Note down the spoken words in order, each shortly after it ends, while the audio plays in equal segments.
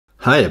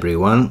Hi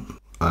everyone,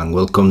 and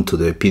welcome to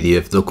the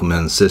PDF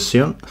document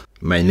session.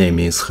 My name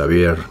is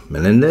Javier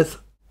Menendez,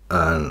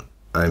 and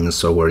I'm a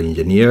software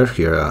engineer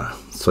here at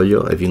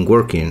Xojo. I've been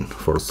working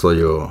for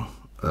Xojo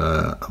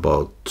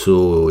about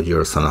 2.5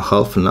 years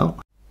now.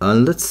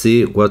 And let's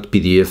see what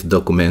PDF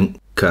document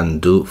can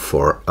do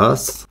for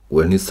us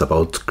when it's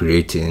about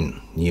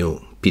creating new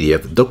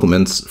PDF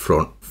documents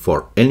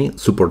for any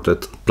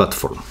supported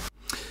platform.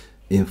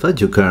 In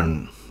fact, you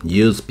can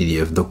use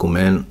PDF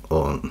document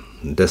on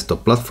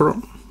desktop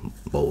platform,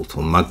 both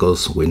on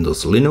macOS,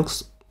 Windows,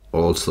 Linux,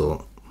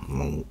 also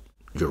on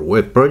your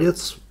web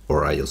projects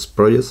or iOS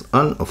projects,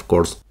 and of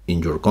course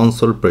in your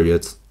console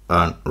projects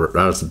and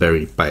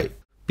Raspberry Pi.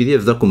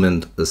 PDF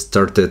document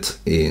started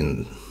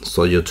in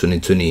Xojo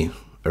 2020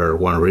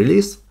 R1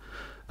 release,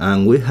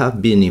 and we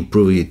have been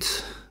improving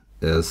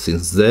it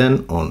since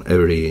then on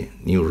every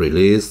new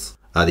release,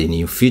 adding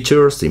new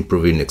features,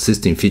 improving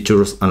existing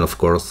features, and of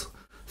course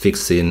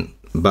fixing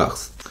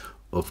bugs.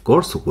 Of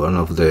course, one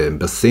of the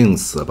best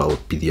things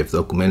about PDF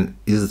document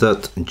is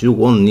that you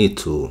won't need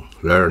to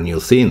learn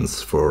new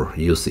things for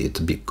use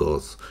it,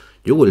 because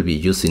you will be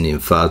using in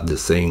fact the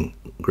same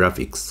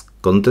graphics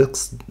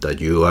context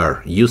that you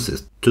are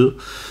used to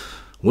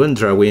when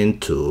drawing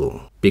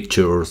to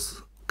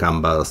pictures,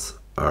 canvas,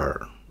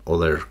 or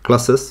other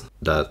classes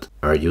that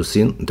are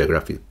using the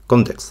graphic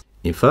context.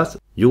 In fact,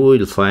 you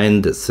will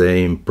find the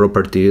same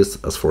properties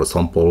as, for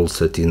example,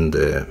 setting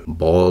the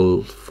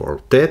bold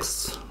for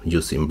text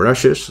using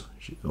brushes,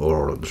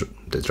 or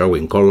the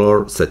drawing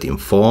color, setting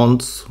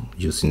fonts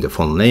using the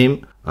font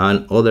name,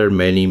 and other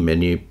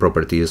many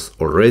properties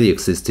already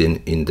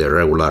existing in the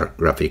regular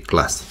graphic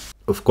class.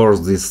 Of course,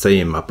 this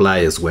same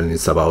applies when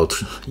it's about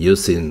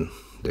using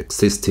the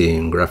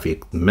existing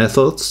graphic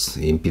methods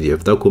in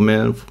PDF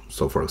document.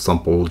 So for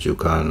example, you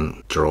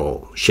can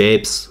draw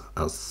shapes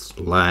as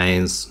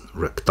lines,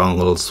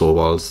 rectangles,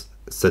 ovals,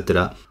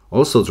 etc.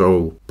 Also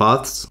draw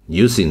paths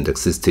using the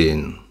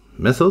existing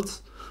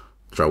methods,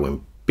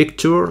 drawing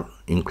picture,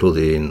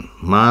 including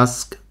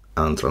mask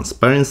and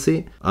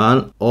transparency,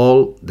 and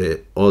all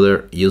the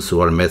other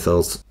usual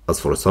methods, as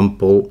for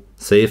example,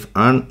 save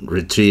and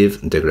retrieve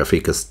the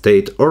graphic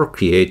state or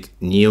create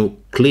new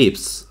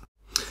clips.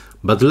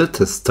 But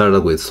let's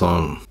start with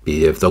some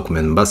PDF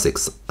document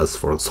basics, as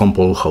for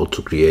example, how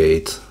to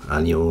create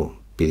a new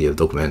PDF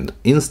document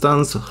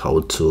instance, how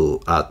to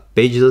add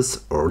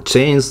pages or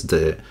change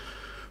the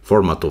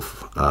format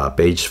of a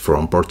page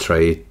from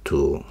portrait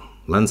to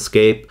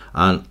landscape,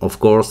 and of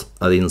course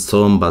adding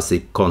some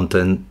basic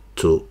content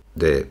to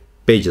the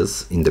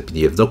pages in the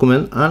PDF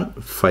document, and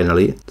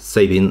finally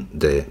saving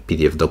the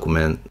PDF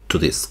document to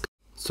disk.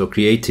 So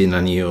creating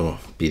a new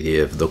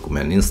PDF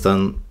document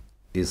instance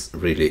is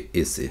really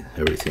easy.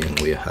 Everything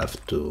we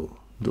have to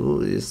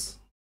do is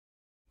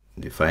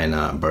define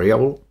a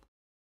variable,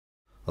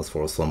 as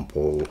for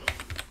example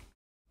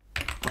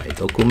my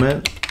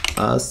document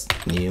as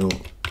new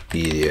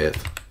PDF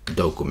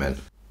document.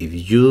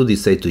 If you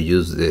decide to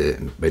use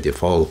the by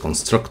default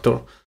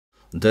constructor,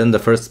 then the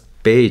first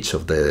page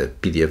of the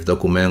PDF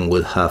document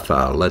will have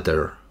a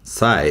letter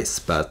size,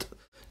 but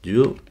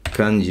you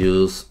can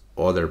use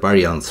other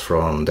variants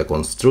from the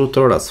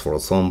constructor, as for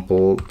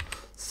example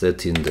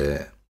setting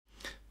the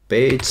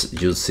page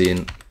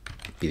using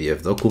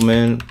PDF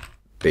document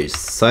page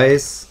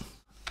size,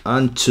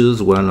 and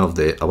choose one of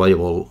the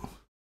available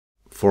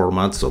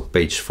formats or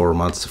page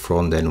formats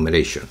from the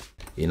enumeration.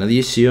 In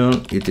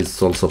addition, it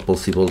is also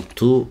possible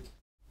to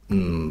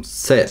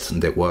set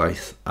the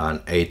width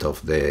and height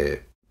of the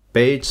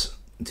page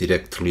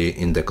directly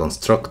in the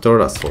constructor,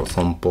 as for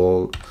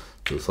example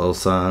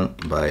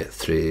 2000 by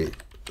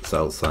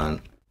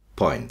 3000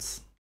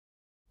 points.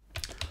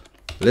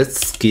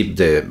 Let's skip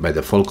the by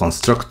default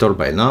constructor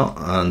by now,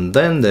 and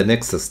then the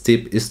next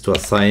step is to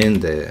assign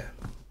the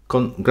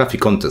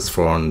graphic context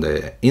from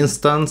the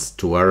instance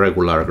to a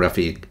regular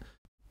graphic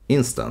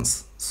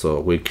instance. So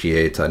we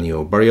create a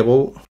new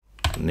variable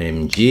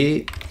named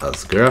G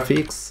as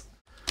graphics,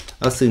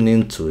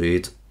 assigning to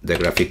it the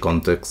graphic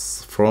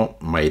context from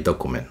my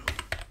document.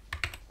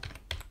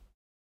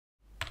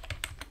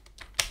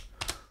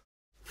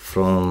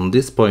 From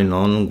this point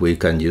on, we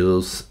can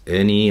use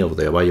any of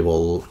the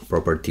available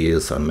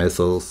properties and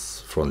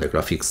methods from the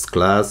graphics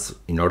class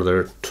in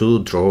order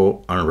to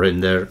draw and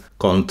render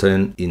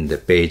content in the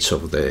page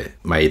of the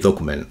my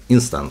document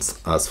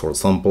instance. As for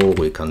example,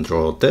 we can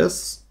draw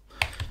text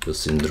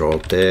using draw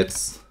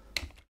text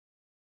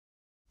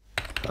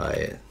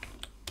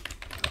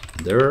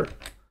there,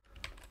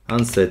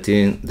 and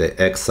setting the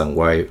X and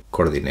Y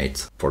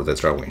coordinates for the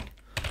drawing.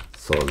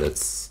 So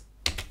let's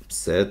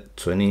set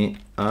 20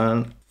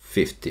 and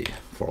 50,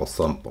 for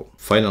example.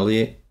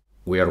 Finally,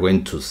 we are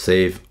going to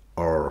save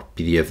our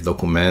PDF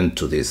document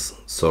to this,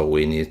 so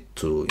we need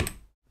to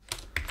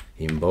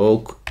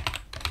invoke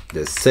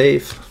the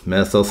save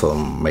method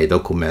on my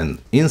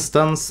document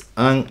instance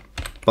and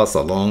pass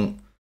along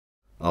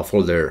a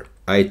folder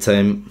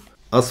item,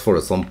 as for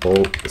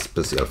example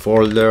special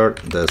folder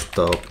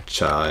desktop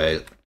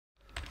child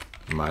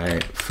my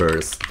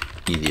first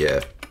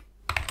PDF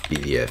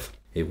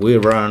If we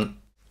run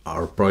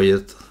our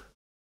project,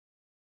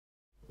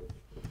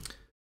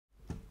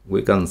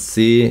 we can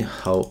see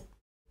how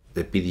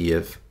the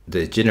PDF,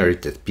 the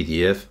generated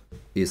PDF,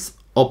 is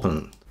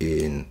open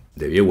in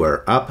the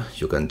Viewer app.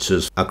 You can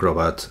choose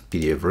Acrobat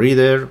PDF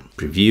Reader,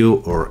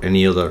 Preview, or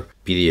any other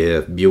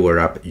PDF Viewer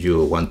app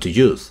you want to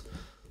use.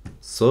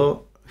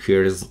 So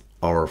here is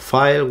our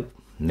file,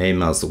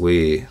 name as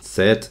we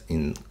set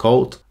in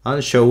code,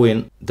 and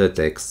showing the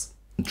text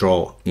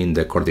drawn in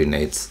the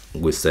coordinates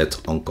we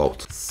set on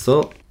code.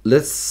 So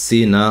let's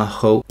see now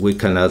how we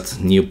can add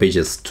new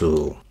pages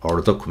to our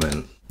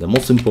document. The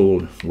most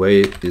simple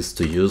way is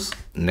to use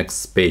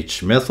next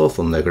page method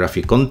on the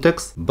graphic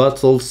context,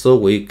 but also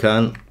we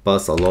can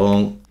pass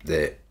along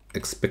the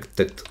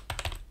expected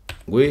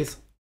width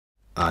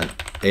and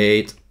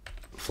height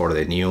for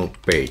the new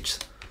page.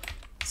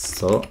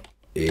 So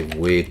if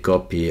we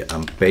copy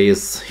and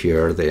paste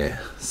here the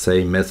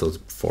same method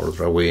for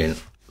drawing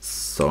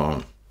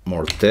some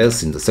more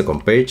text in the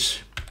second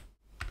page,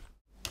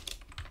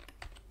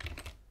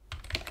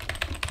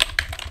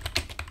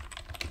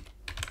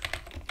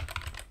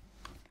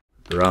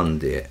 run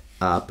the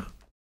app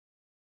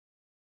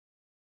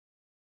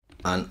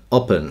and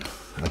open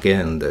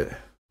again the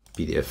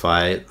PDF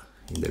file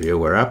in the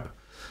Viewer app,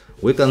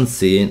 we can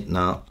see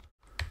now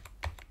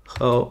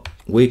how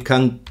we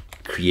can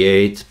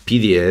create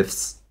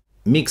PDFs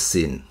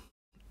mixing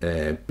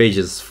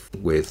pages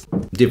with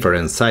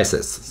different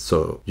sizes.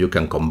 So you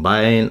can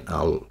combine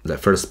the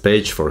first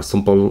page, for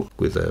example,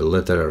 with a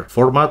letter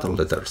format or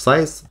letter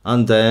size,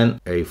 and then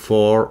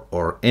A4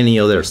 or any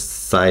other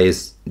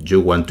size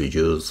you want to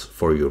use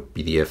for your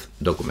PDF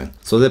document.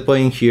 So the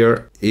point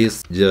here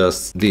is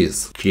just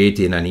this: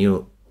 creating a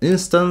new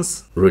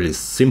instance, really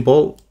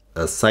simple,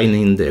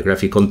 assigning the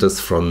graphic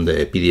context from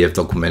the PDF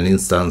document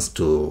instance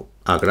to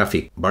a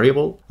graphic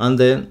variable, and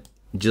then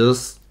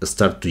just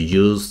start to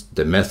use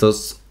the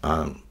methods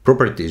and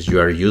properties you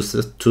are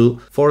used to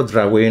for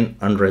drawing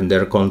and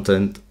render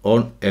content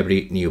on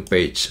every new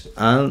page.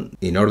 And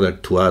in order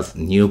to add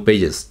new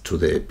pages to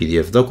the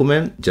PDF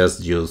document,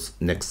 just use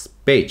next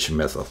page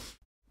method.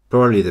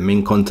 Probably the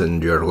main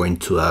content you are going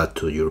to add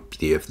to your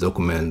PDF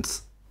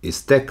documents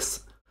is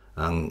text,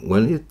 and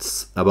when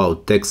it's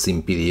about text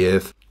in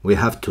PDF, we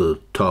have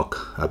to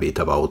talk a bit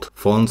about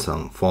fonts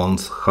and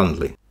fonts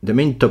handling. The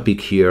main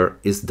topic here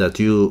is that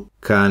you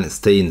can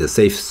stay in the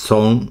safe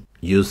zone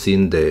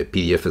using the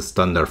PDF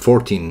standard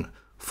 14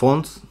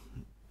 fonts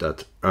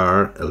that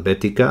are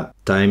Helvetica,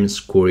 Times,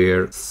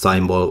 Courier,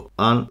 Symbol,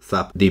 and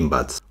Zap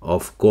Dimbats.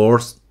 Of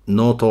course,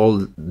 not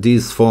all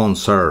these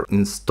fonts are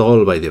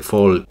installed by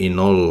default in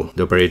all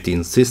the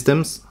operating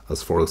systems.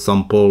 As for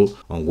example,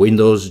 on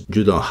Windows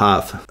you don't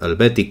have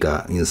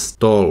Helvetica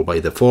installed by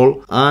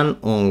default, and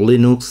on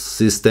Linux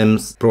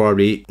systems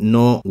probably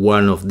no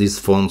one of these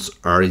fonts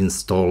are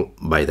installed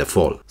by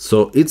default.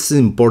 So it's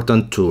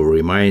important to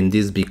remind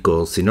this,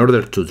 because in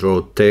order to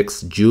draw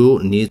text you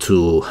need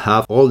to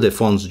have all the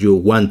fonts you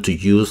want to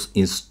use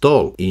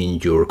installed in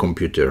your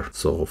computer.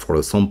 So for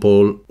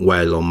example,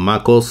 while on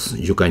MacOS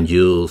you can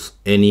use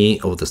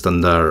any of the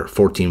standard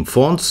 14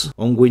 fonts,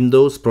 on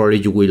Windows probably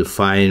you will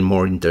find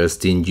more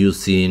interesting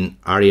using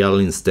Arial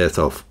instead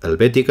of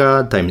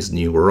Helvetica, Times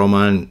New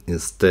Roman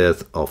instead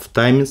of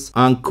Times,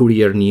 and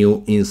Courier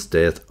New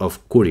instead of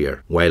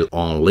Courier. While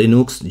on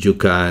Linux you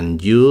can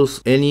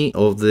use any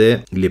of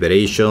the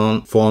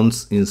Liberation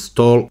fonts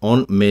installed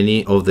on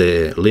many of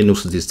the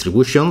Linux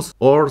distributions,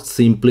 or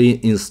simply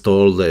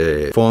install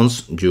the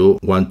fonts you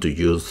want to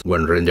use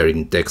when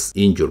rendering text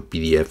in your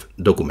PDF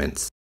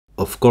documents.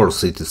 Of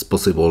course, it is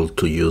possible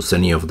to use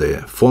any of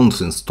the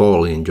fonts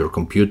installed in your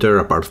computer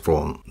apart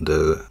from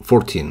the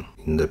 14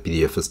 in the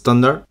PDF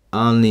standard,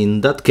 and in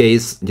that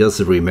case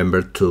just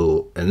remember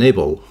to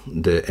enable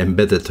the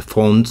embedded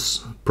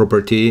fonts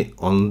property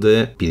on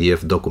the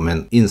PDF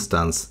document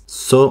instance,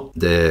 so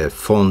the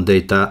font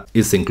data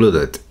is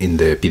included in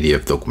the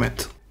PDF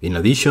document. In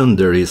addition,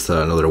 there is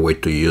another way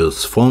to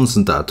use fonts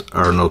that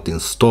are not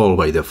installed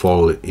by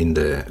default in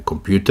the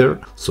computer.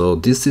 So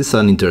this is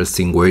an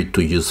interesting way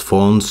to use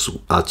fonts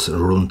at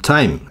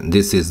runtime.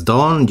 This is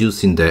done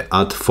using the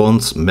add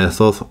fonts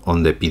method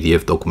on the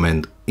PDF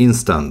document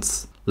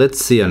instance. Let's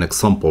see an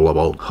example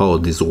about how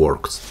this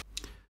works.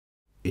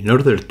 In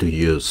order to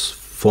use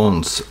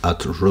fonts at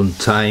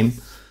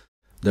runtime,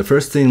 the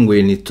first thing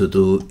we need to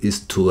do is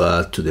to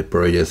add to the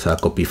project a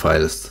copy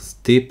files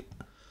tip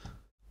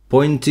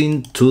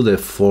pointing to the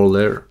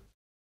folder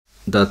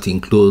that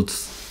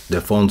includes the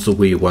fonts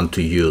we want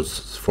to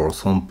use. For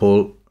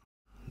example,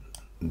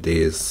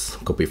 this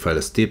copy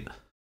files tip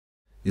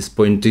is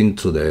pointing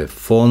to the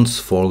fonts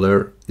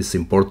folder. It's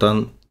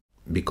important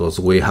because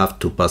we have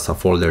to pass a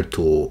folder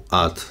to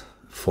add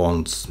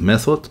fonts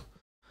method.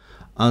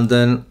 And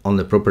then on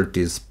the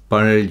properties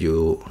panel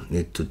you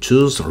need to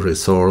choose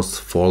resource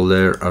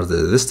folder as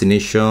the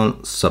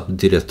destination,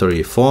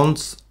 subdirectory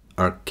fonts,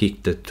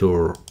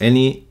 architecture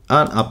any,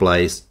 and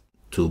applies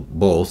to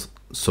both,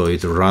 so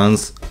it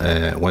runs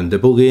when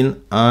debugging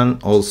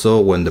and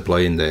also when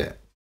deploying the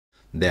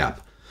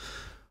app.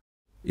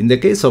 In the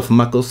case of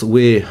macOS,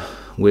 we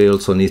we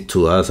also need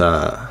to add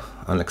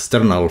an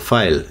external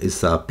file.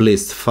 It's a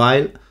list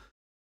file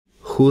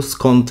whose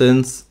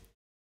contents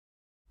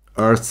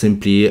are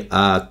simply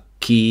a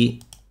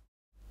key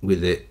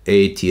with the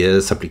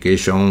ATS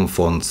application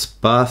fonts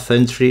path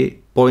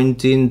entry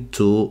pointing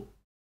to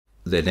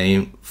the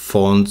name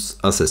fonts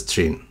as a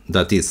string.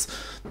 That is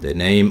the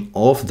name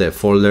of the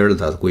folder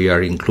that we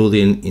are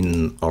including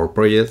in our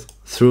project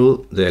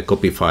through the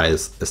copy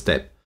files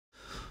step.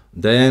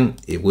 Then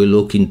if we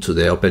look into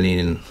the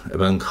opening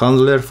event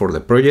handler for the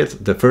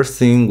project, the first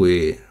thing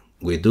we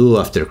do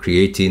after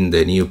creating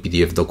the new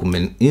PDF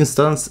document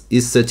instance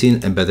is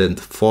setting embedded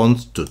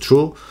fonts to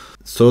true,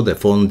 so the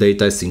font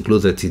data is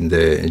included in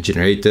the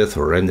generated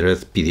or rendered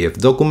PDF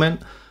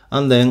document,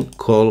 and then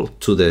call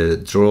to the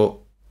draw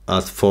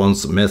add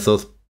fonts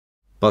method,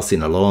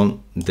 passing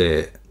along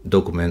the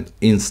document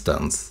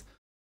instance.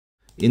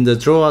 In the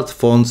draw add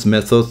fonts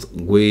method,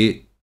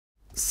 we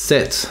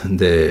set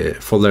the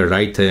folder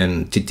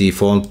item TT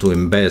font to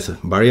embed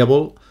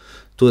variable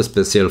to a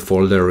special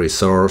folder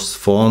resource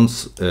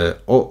fonts,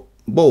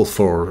 both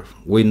for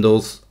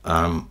Windows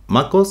and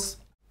MacOS,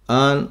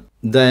 and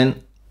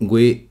then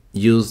we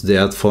use the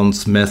add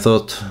fonts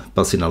method,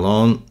 passing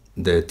along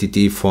the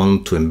TT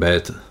font to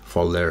embed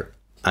folder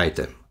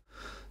item.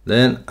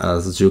 Then,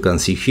 as you can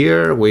see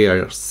here, we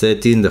are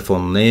setting the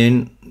font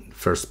name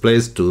first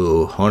place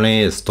to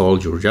Honey Stole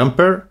Your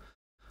Jumper,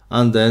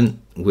 and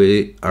then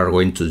we are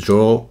going to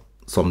draw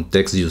some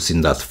text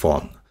using that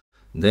font.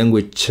 Then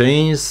we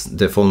change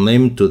the font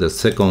name to the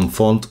second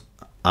font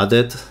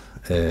added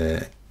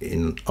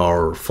in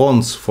our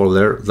fonts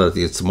folder, that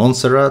is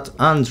Montserrat,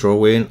 and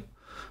drawing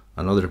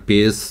another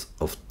piece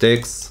of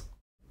text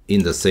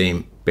in the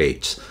same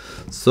page.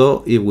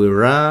 So if we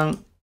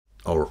run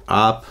our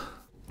app,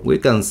 we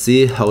can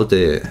see how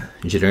the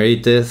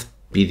generated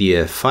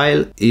PDF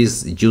file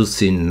is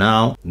using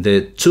now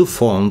the two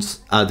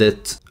fonts added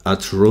at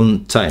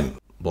runtime,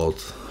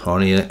 both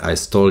Honey I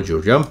Stole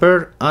Your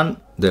Jumper and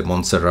the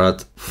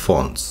Montserrat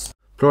fonts.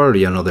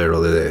 Probably another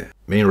of the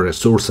main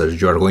resources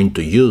you are going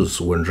to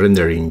use when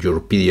rendering your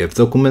PDF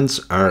documents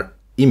are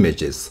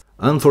images,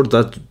 and for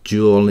that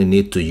you only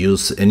need to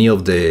use any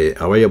of the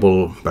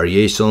available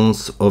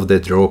variations of the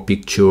draw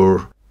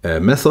picture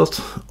method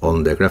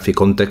on the graphic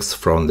context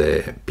from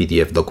the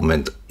PDF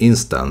document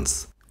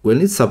instance.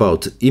 When it's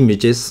about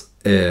images,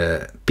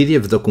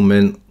 PDF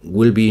document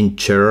will be in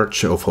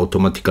charge of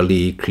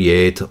automatically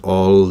create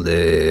all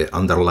the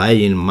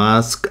underlying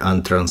mask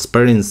and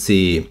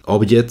transparency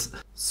objects,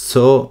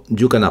 so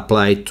you can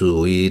apply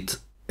to it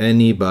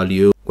any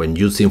value when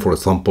using, for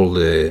example,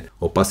 the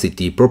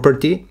opacity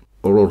property,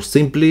 or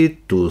simply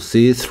to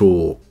see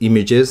through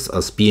images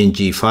as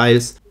PNG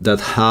files that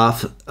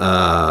have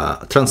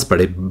a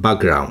transparent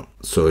background,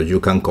 so you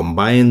can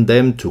combine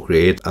them to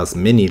create as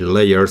many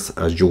layers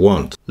as you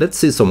want. Let's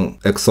see some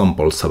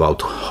examples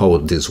about how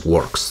this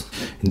works.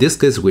 In this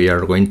case, we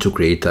are going to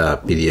create a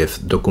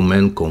PDF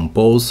document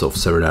composed of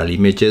several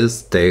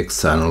images,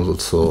 text, and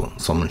also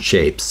some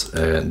shapes.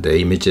 The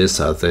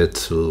images added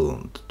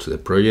to the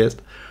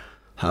project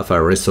have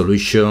a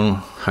resolution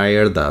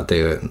higher than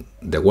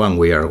the one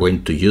we are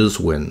going to use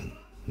when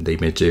the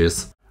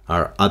images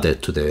are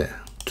added to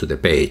the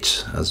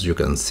page. As you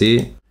can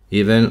see,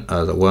 even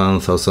at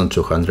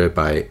 1200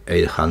 by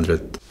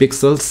 800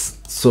 pixels.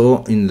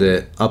 So in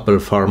the Apple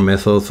Farm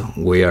method,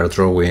 we are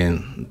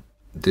drawing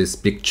these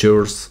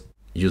pictures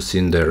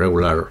using the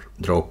regular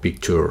draw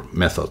picture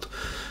method.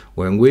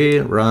 When we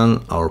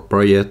run our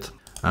project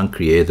and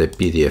create the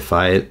PDF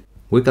file,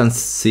 we can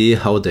see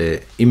how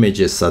the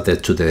images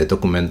added to the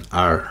document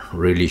are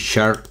really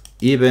sharp,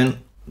 even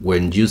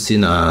when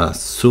using a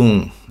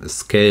zoom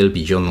scale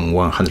beyond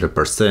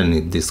 100%.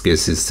 In this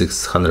case it's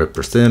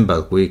 600%,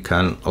 but we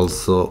can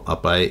also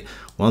apply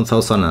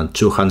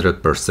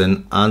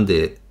 1200% and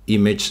the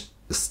image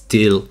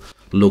still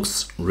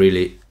looks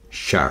really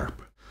sharp.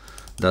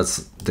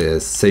 That's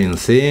the same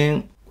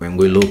thing when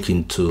we look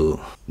into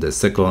the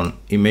second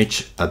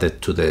image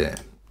added to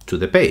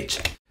the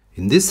page.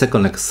 In this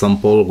second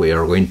example, we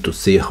are going to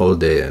see how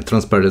the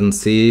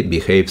transparency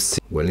behaves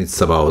when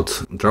it's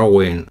about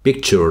drawing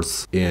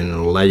pictures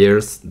in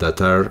layers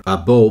that are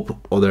above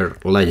other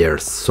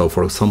layers. So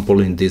for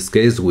example, in this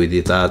case, we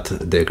did add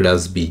the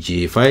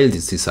grass.bg file.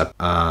 This is a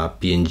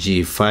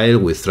PNG file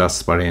with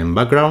transparent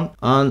background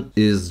and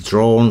is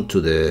drawn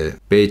to the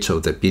page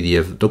of the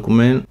PDF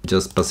document,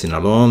 just passing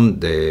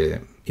along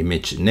the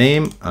image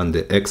name and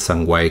the X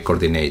and Y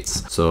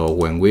coordinates. So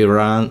when we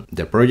run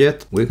the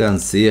project, we can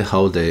see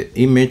how the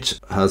image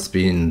has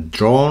been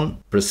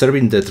drawn,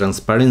 preserving the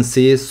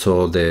transparency,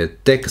 so the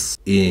text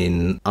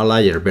in a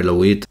layer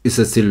below it is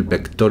still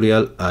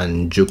vectorial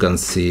and you can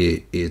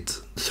see it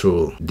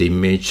through the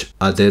image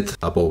added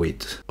above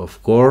it.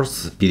 Of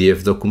course,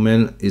 PDF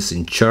document is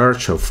in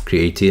charge of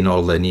creating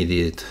all the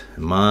needed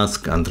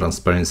mask and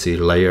transparency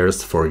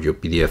layers for your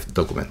PDF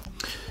document.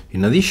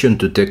 In addition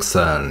to text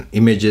and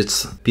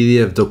images,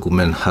 PDF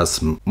document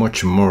has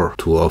much more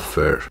to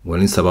offer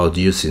when it's about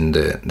using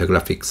the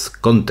graphics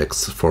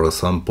context. For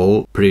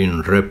example,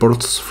 print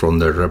reports from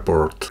the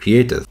report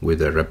created with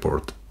the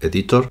report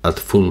editor at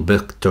full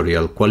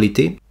vectorial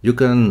quality. You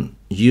can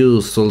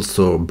use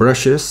also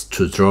brushes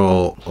to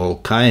draw all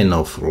kind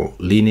of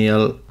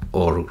linear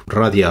or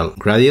radial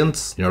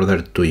gradients in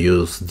order to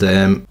use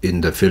them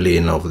in the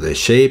filling of the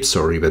shapes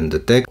or even the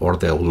text or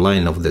the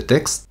outline of the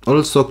text.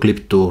 Also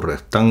clip to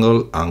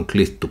rectangle and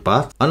clip to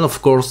path, and of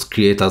course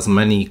create as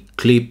many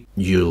clips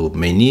you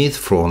may need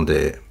from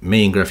the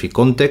main graphic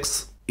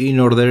context in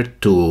order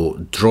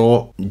to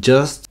draw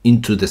just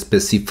into the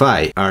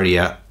specified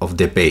area of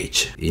the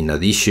page. In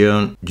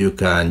addition, you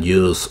can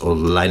use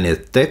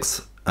outlined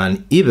text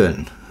and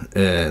even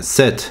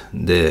set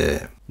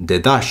the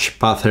dash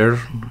pattern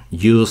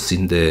used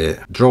in the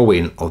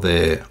drawing of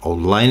the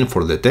outline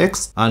for the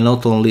text, and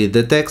not only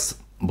the text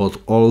but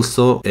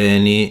also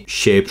any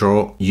shape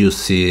draw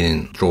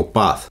using draw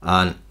path.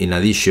 And in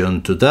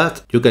addition to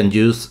that, you can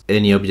use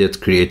any object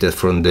created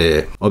from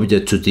the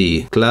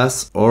Object2D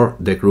class or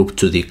the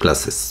Group2D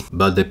classes.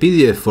 But the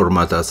PDF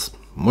format has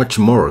much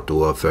more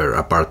to offer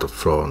apart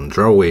from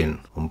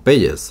drawing on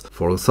pages.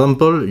 For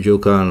example, you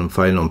can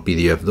find on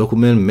PDF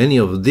document many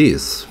of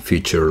these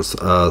features,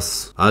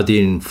 as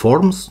adding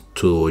forms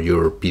to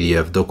your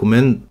PDF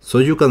document so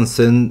you can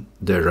send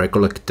the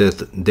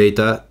recollected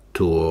data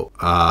to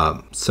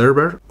a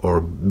server or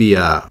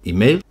via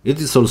email. It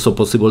is also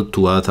possible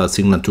to add a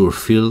signature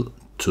field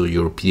to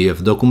your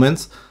PDF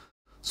documents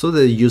so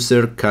the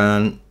user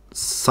can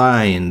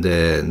sign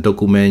the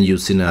document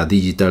using a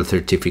digital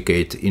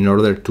certificate in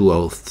order to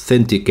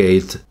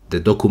authenticate the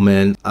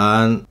document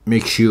and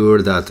make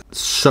sure that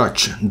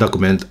such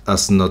document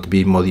has not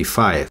been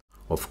modified.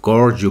 Of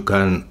course, you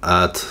can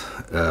add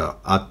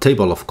a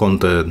table of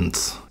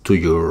contents to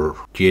your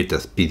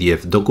created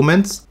PDF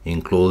documents,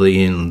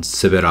 including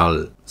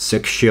several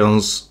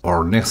sections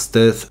or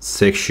nested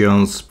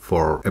sections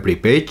for every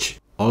page.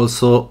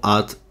 Also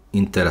add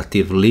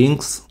interactive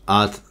links,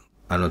 add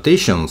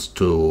annotations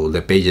to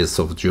the pages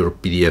of your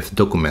PDF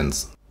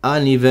documents.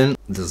 And even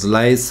the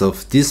slides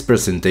of this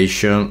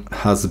presentation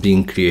has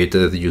been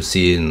created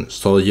using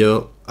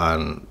Xojo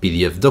and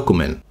PDF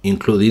document,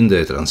 including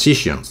the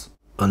transitions.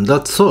 And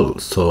that's all.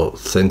 So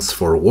thanks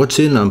for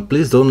watching, and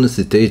please don't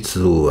hesitate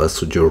to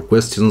ask your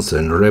questions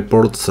and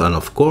reports, and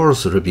of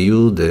course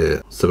review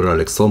the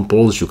several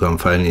examples you can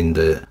find in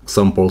the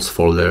examples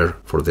folder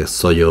for the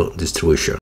Xojo distribution.